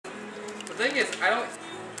thing is, I don't.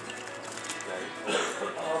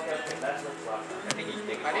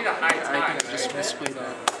 I need a high tide. I can just misplay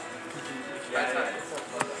that. High tide.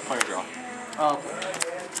 Fire draw. Oh.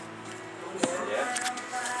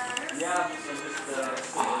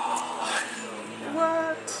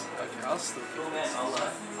 What? Okay, I'll still keep this.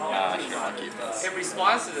 I'll keep this. It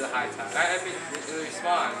responds to the high tide. I mean, it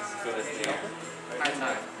responds. High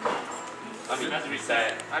tide. I mean, that's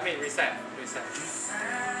reset. I mean, reset. Reset.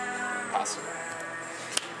 Awesome.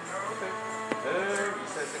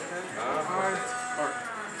 Reset second. Or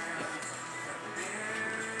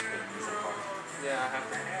Yeah, I have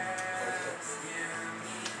to.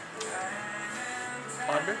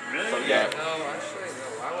 Ponder? Really? So yeah. No, actually, no.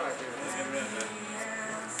 Why would I do this?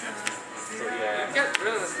 So yeah. You get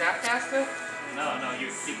rid of the Snapcaster? No,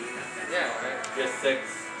 you keep the Snapcaster. Yeah, right. Just 6.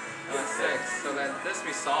 Six. So then this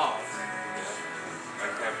resolves. I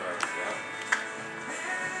can't first, yeah.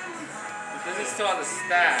 This is still on the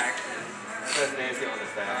stack. Says Nancy on the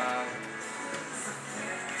stack.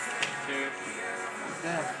 2.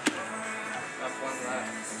 Yeah. Up 1 left.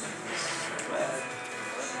 Bad.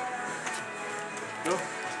 Go.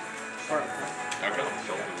 Or, Okay.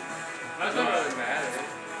 That doesn't really matter.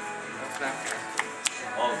 No Snapcaster.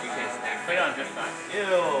 Oh, you can snap. Put it on just fine.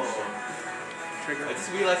 Ew. trigger. I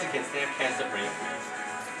just realized you can snap cancel brain freeze.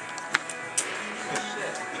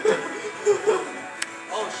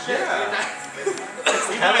 Oh shit. Yeah.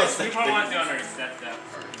 You probably want to do on a reset that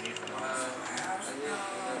for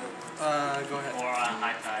Go ahead. or on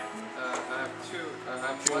high tide. I have 2. I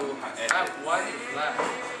have 1 left.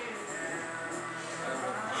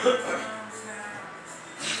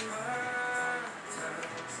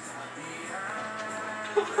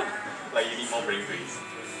 Like you need more brain freeze.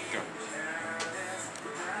 Sure.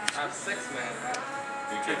 I have 6 man.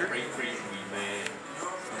 You can brain freeze man.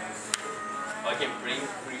 Or I can brain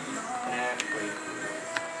freeze, snap, brain freeze.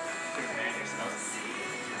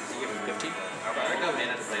 So you give me 15? Alright, I got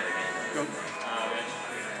mana to play the game. Go.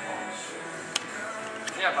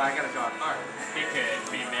 Yeah, but I gotta draw a card. He could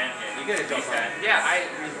re-man it. You gotta draw a card. Yeah, I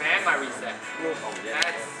reman my reset. Oh yeah.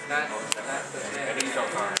 That's the thing. And then you draw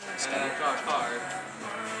a card. And then I draw a card.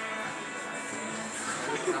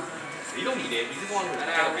 You don't need it, you just want to And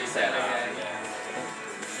then I'll reset again.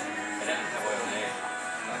 Yeah. And then have oil there.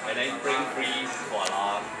 And then brain freeze,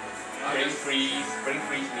 voila. Brain freeze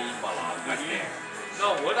me, voila. That's there.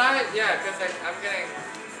 No, would I? Yeah, because I'm getting.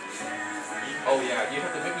 Oh yeah, you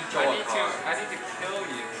have to make me draw a card. I need to kill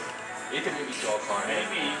you. You have to make me draw a card.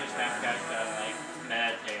 Maybe you just Snapcast like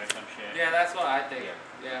meditate or some shit. Yeah, that's what I think.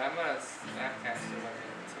 Yeah, I'm gonna Snapcast it.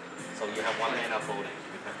 So you have 1 mana folding.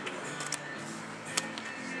 You have to.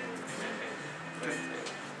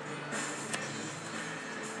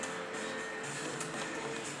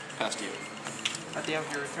 Past you. At the end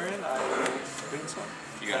of your turn, I will bring some.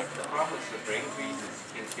 You got the problem is the brain freeze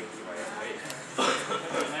can kill you right away.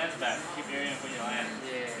 Put your lands back. Keep your in for your land.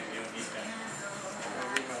 Yeah. If you don't need that.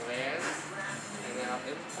 I'll read my lands, and then I'll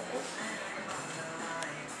impulse.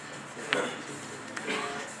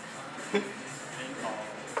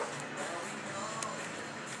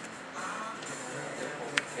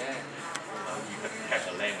 Okay. You have to catch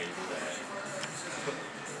a land when you do that.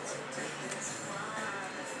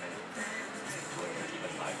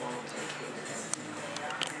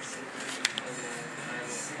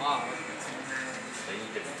 Off. Then you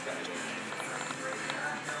can reset it.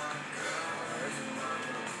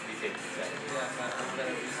 You can reset it. Yes, I'm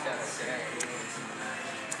gonna reset again.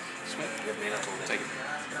 Swing. You have mana folding. Take it.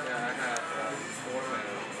 Yeah, I have 4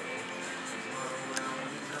 mana.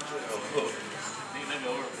 Think maybe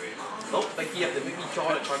over for you. Nope, like you have to make me draw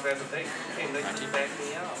the card as a thing. Hey, let you back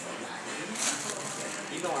me out.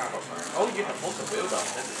 You don't have a card. Oh, you have most of build up,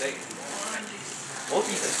 that's the thing. Most of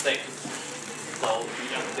these are things. So you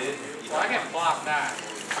just did. Well, I can block that.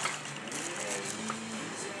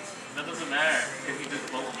 That doesn't matter if you just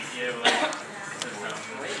both you like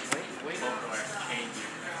Wait. both or change.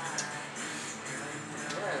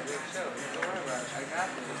 Yeah, big show. Don't worry about it. I got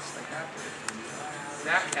this.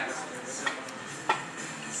 Snapcaster.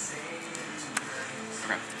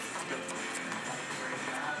 Okay.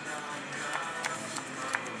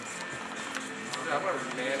 Dude, I'm gonna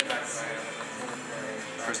reman back my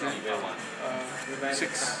First name? You bet one.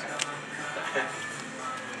 6.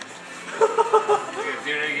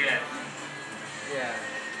 Do it again. Yeah,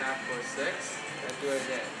 tap for 6, and do it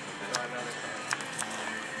again. Draw another card.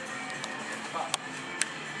 Pop.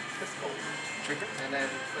 Let's go. Trigger. And then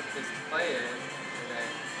put this play in, and then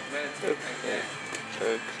meditate again.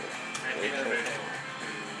 And hit the version.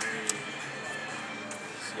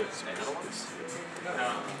 You have to spend another one? No.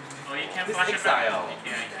 Oh, you can't This flash it back. exile. You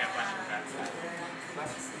can't flash it back.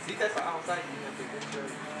 these guys are outside, you have to go to.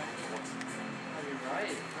 Oh, you're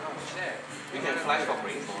right. Oh shit. You can flash from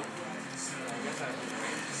brainstorm. I guess I should.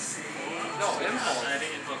 No, impulse. I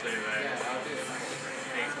think impulse will be better. Yeah, I'll do impulse.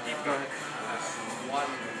 Thanks, keep Go ahead.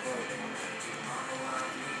 One vote.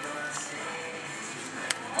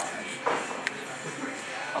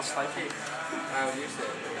 I'll slide you. I'll use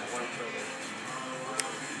it with that one trigger.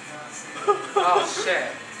 Oh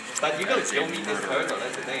shit. But you're gonna kill me this turn, though,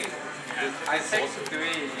 that's the thing. I take 3.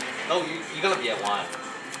 No, you're gonna be at 1.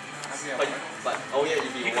 But oh yeah,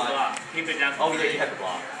 you'd be You can 1. block. Keep it down. Oh yeah, you have to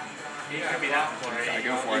block. You can be down for it. I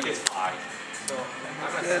go for You it. just 5. So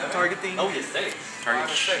I'm at Yeah, 7. targeting. Oh, you're 6. Target. I'm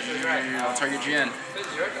at 6, so you're right. I'll target GN. This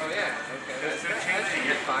is yours? Oh yeah. Okay. There's no That chance should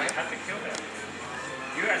you be fine. have to kill him.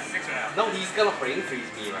 You're at 6 right now. No, he's gonna brain freeze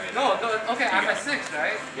me right No, now. no, okay, I'm at 6,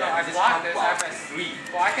 right? Yeah, no, I just blocked can't this, block. I'm at 3.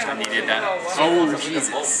 Well, I can I move needed to that. below 1. Oh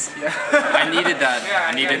Jesus! Yeah. I needed that.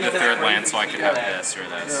 Yeah, I needed yeah, the yeah. third land so I could have Yeah. this or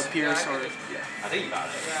The this. Pierce Yeah, I or think yeah. I think you got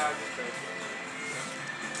it. Yeah, I'll just go.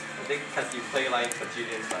 I think because you play like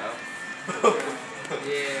Bajillion style.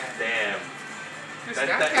 Yeah. Damn. Dude,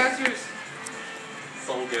 That- Snapcasters,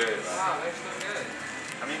 So good. wow, they're so good.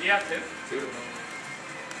 I mean, do you have 2? 2.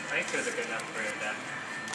 I think 2 is a good enough for that.